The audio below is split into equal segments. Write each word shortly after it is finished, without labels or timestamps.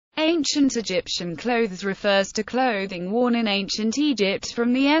Ancient Egyptian clothes refers to clothing worn in ancient Egypt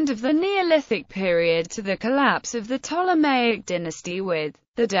from the end of the Neolithic period to the collapse of the Ptolemaic dynasty with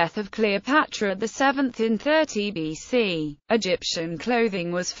the death of Cleopatra VII in 30 BC. Egyptian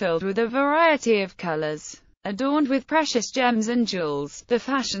clothing was filled with a variety of colors, adorned with precious gems and jewels. The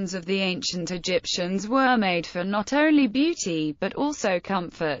fashions of the ancient Egyptians were made for not only beauty but also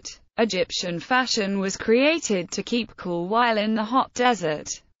comfort. Egyptian fashion was created to keep cool while in the hot desert.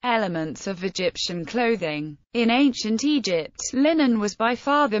 Elements of Egyptian clothing. In ancient Egypt, linen was by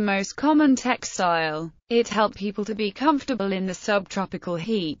far the most common textile. It helped people to be comfortable in the subtropical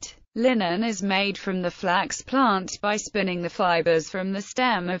heat. Linen is made from the flax plant by spinning the fibers from the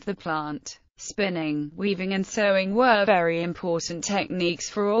stem of the plant. Spinning, weaving and sewing were very important techniques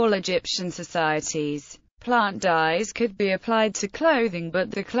for all Egyptian societies. Plant dyes could be applied to clothing,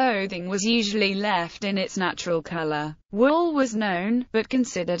 but the clothing was usually left in its natural color. Wool was known, but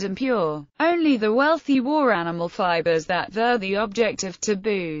considered impure. Only the wealthy wore animal fibers that were the object of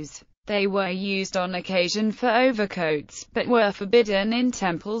taboos. They were used on occasion for overcoats, but were forbidden in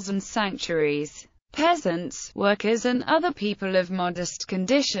temples and sanctuaries. Peasants, workers and other people of modest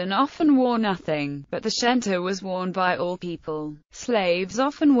condition often wore nothing, but the shenta was worn by all people. Slaves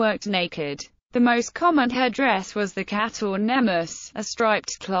often worked naked. The most common headdress was the khat or nemus, a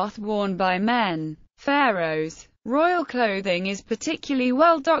striped cloth worn by men. Pharaohs. Royal clothing is particularly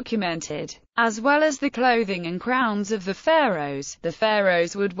well documented. As well as the clothing and crowns of the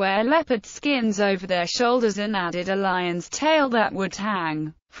pharaohs would wear leopard skins over their shoulders and added a lion's tail that would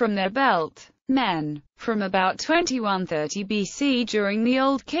hang from their belt. Men. From about 2130 BC during the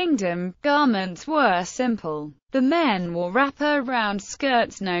Old Kingdom, garments were simple. The men wore wrap-around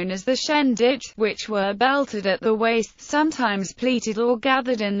skirts known as the shendit, which were belted at the waist, sometimes pleated or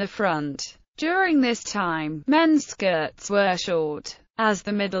gathered in the front. During this time, men's skirts were short. As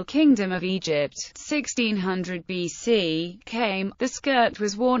the Middle Kingdom of Egypt, 1600 BC, came, the skirt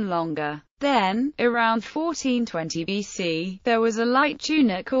was worn longer. Then, around 1420 BC, there was a light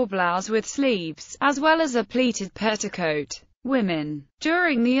tunic or blouse with sleeves, as well as a pleated petticoat. Women.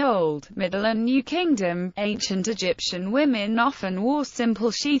 During the Old, Middle and New Kingdom, ancient Egyptian women often wore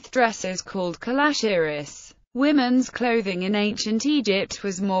simple sheath dresses called kalashiris. Women's clothing in ancient Egypt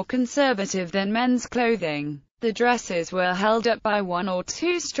was more conservative than men's clothing. The dresses were held up by one or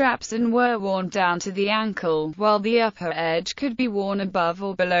two straps and were worn down to the ankle, while the upper edge could be worn above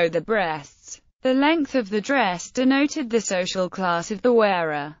or below the breasts. The length of the dress denoted the social class of the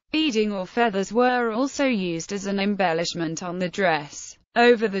wearer. Beading or feathers were also used as an embellishment on the dress.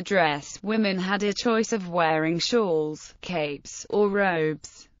 Over the dress, women had a choice of wearing shawls, capes, or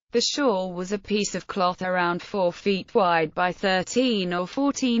robes. The shawl was a piece of cloth around 4 feet wide by 13 or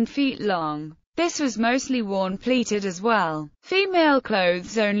 14 feet long. This was mostly worn pleated as well. Female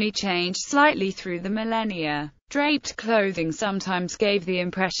clothes only changed slightly through the millennia. Draped clothing sometimes gave the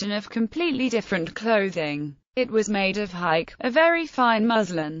impression of completely different clothing. It was made of haik, a very fine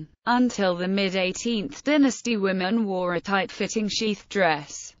muslin. Until the mid-18th dynasty, women wore a tight-fitting sheath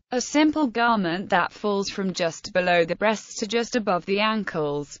dress, a simple garment that falls from just below the breasts to just above the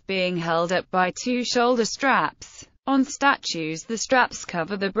ankles, being held up by 2 shoulder straps. On statues the straps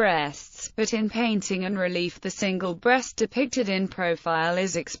cover the breasts, but in painting and relief the single breast depicted in profile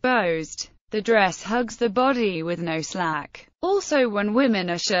is exposed. The dress hugs the body with no slack. Also, when women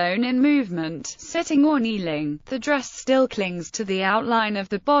are shown in movement, sitting or kneeling, the dress still clings to the outline of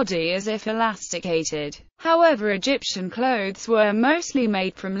the body as if elasticated. However, Egyptian clothes were mostly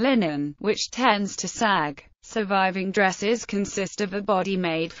made from linen, which tends to sag. Surviving dresses consist of a body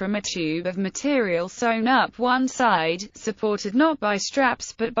made from a tube of material sewn up one side, supported not by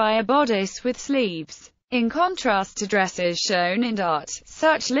straps but by a bodice with sleeves. In contrast to dresses shown in art,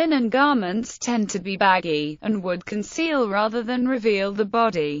 such linen garments tend to be baggy, and would conceal rather than reveal the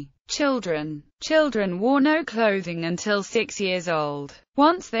body. Children wore no clothing until 6 years old.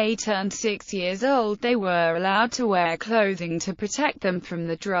 Once they turned 6 years old, they were allowed to wear clothing to protect them from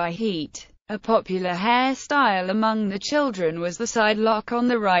the dry heat. A popular hairstyle among the children was the side lock on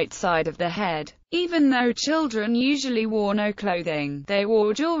the right side of the head. Even though children usually wore no clothing, they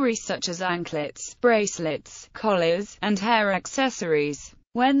wore jewelry such as anklets, bracelets, collars, and hair accessories.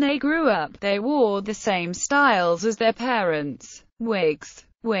 When they grew up, they wore the same styles as their parents. Wigs,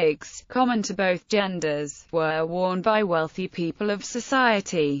 common to both genders, were worn by wealthy people of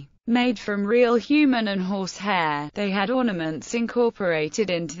society. Made from real human and horse hair, they had ornaments incorporated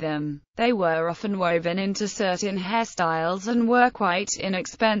into them. They were often woven into certain hairstyles and were quite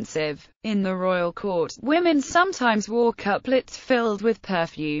inexpensive. In the royal court, women sometimes wore cuplets filled with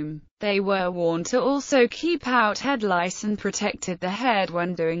perfume. They were worn to also keep out head lice and protected the head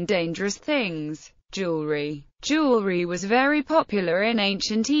when doing dangerous things. Jewelry. Jewelry was very popular in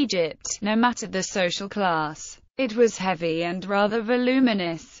ancient Egypt, no matter the social class. It was heavy and rather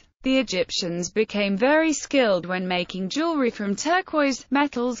voluminous. The Egyptians became very skilled when making jewelry from turquoise,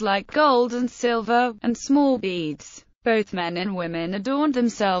 metals like gold and silver, and small beads. Both men and women adorned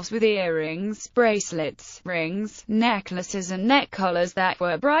themselves with earrings, bracelets, rings, necklaces and neck collars that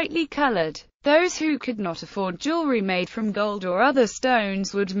were brightly colored. Those who could not afford jewelry made from gold or other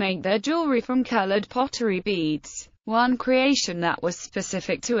stones would make their jewelry from colored pottery beads. One creation that was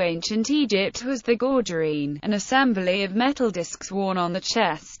specific to ancient Egypt was the gorgerine, an assembly of metal discs worn on the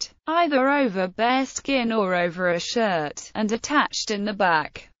chest, either over bare skin or over a shirt, and attached in the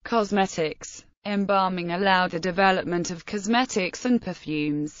back. Cosmetics. Embalming allowed the development of cosmetics and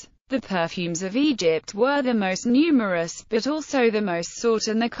perfumes. The perfumes of Egypt were the most numerous, but also the most sought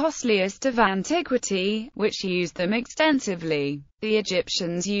and the costliest of antiquity, which used them extensively. The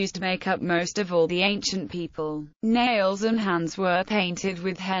Egyptians used makeup most of all the ancient people. Nails and hands were painted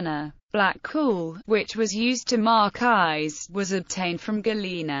with henna. Black kohl, which was used to mark eyes, was obtained from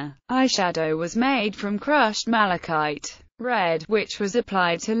galena. Eyeshadow was made from crushed malachite. Red, which was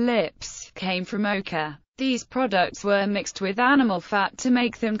applied to lips, came from ochre. These products were mixed with animal fat to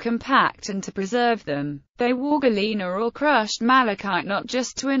make them compact and to preserve them. They wore galena or crushed malachite not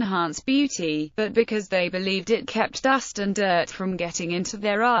just to enhance beauty, but because they believed it kept dust and dirt from getting into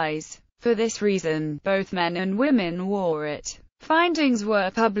their eyes. For this reason, both men and women wore it. Findings were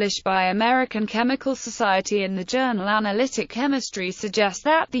published by American Chemical Society in the journal Analytic Chemistry suggest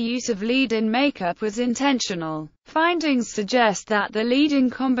that the use of lead in makeup was intentional. Findings suggest that the lead in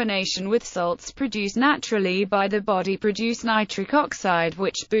combination with salts produced naturally by the body produce nitric oxide,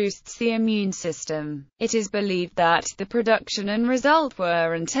 which boosts the immune system. It is believed that the production and result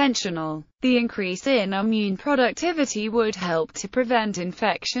were intentional. The increase in immune productivity would help to prevent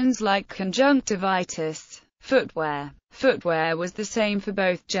infections like conjunctivitis. Footwear. Footwear was the same for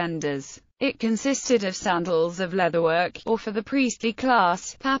both genders. It consisted of sandals of leatherwork, or for the priestly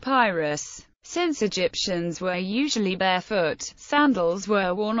class, papyrus. Since Egyptians were usually barefoot, sandals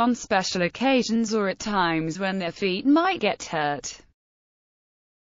were worn on special occasions or at times when their feet might get hurt.